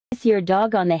Kiss your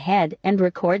dog on the head and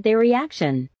record their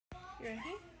reaction. You ready?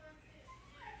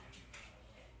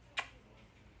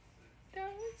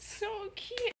 That was so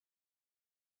cute.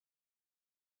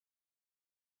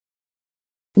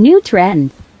 New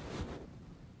trend.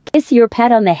 Kiss your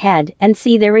pet on the head and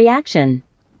see their reaction.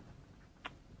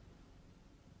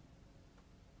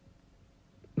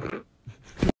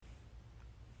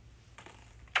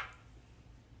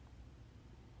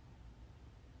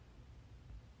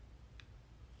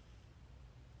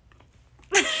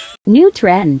 New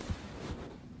trend.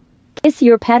 Kiss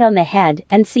your pet on the head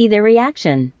and see their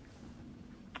reaction.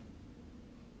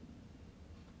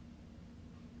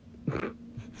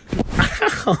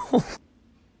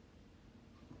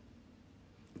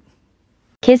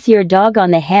 Kiss your dog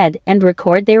on the head and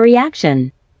record their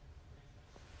reaction.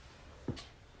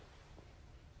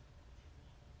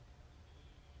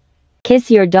 Kiss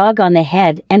your dog on the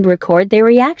head and record their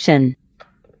reaction.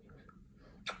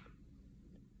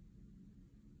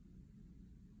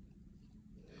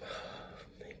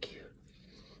 Thank you.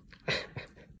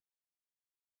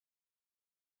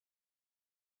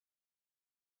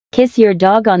 Kiss your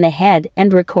dog on the head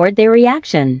and record their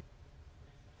reaction.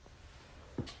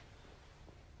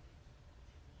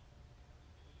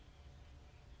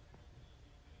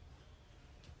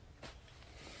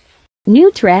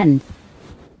 New trend.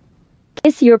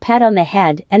 Kiss your pet on the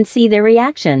head and see their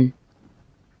reaction.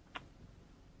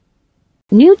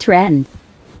 New trend.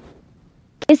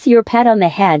 Kiss your pet on the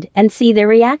head and see their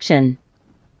reaction.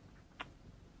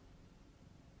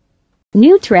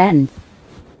 New trend.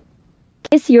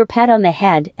 Kiss your pet on the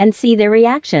head and see their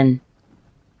reaction.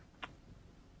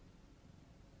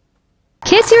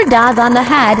 Kiss your dog on the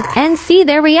head and see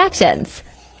their reactions.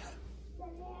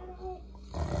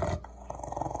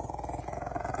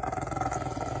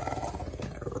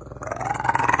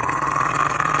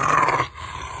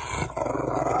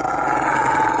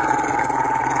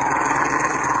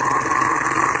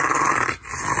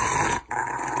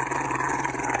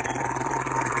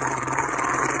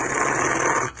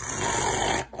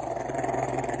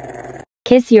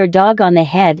 Kiss your dog on the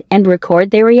head and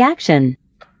record their reaction.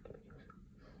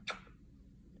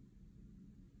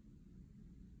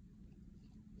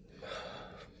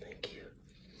 Thank you.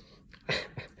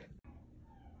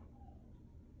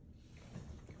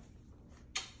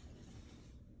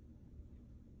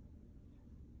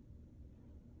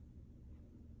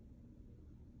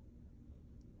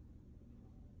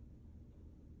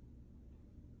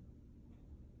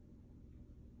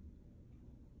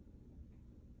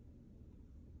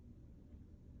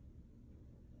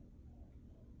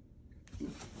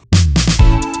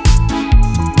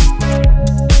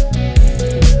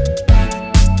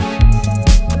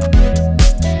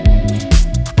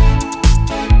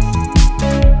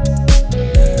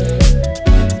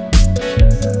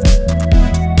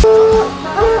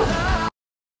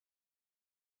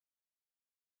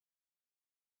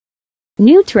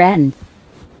 New trend.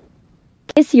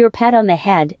 Kiss your pet on the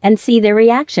head and see their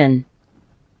reaction.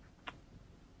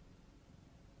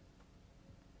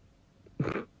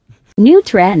 New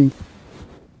trend.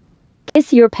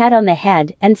 Kiss your pet on the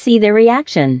head and see their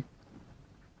reaction.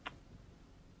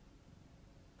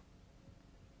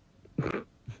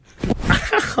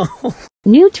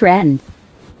 New trend.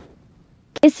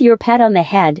 Kiss your pet on the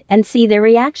head and see their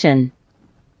reaction.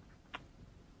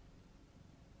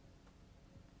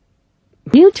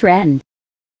 New trend.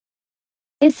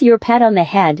 Kiss your pet on the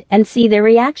head and see their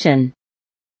reaction.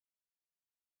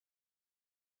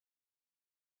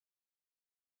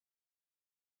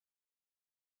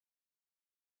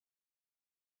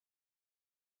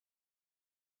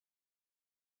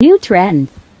 New trend.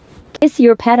 Kiss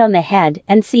your pet on the head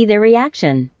and see their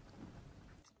reaction.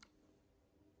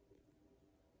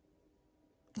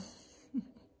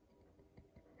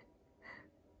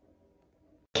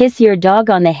 Kiss your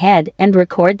dog on the head and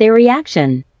record their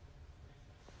reaction.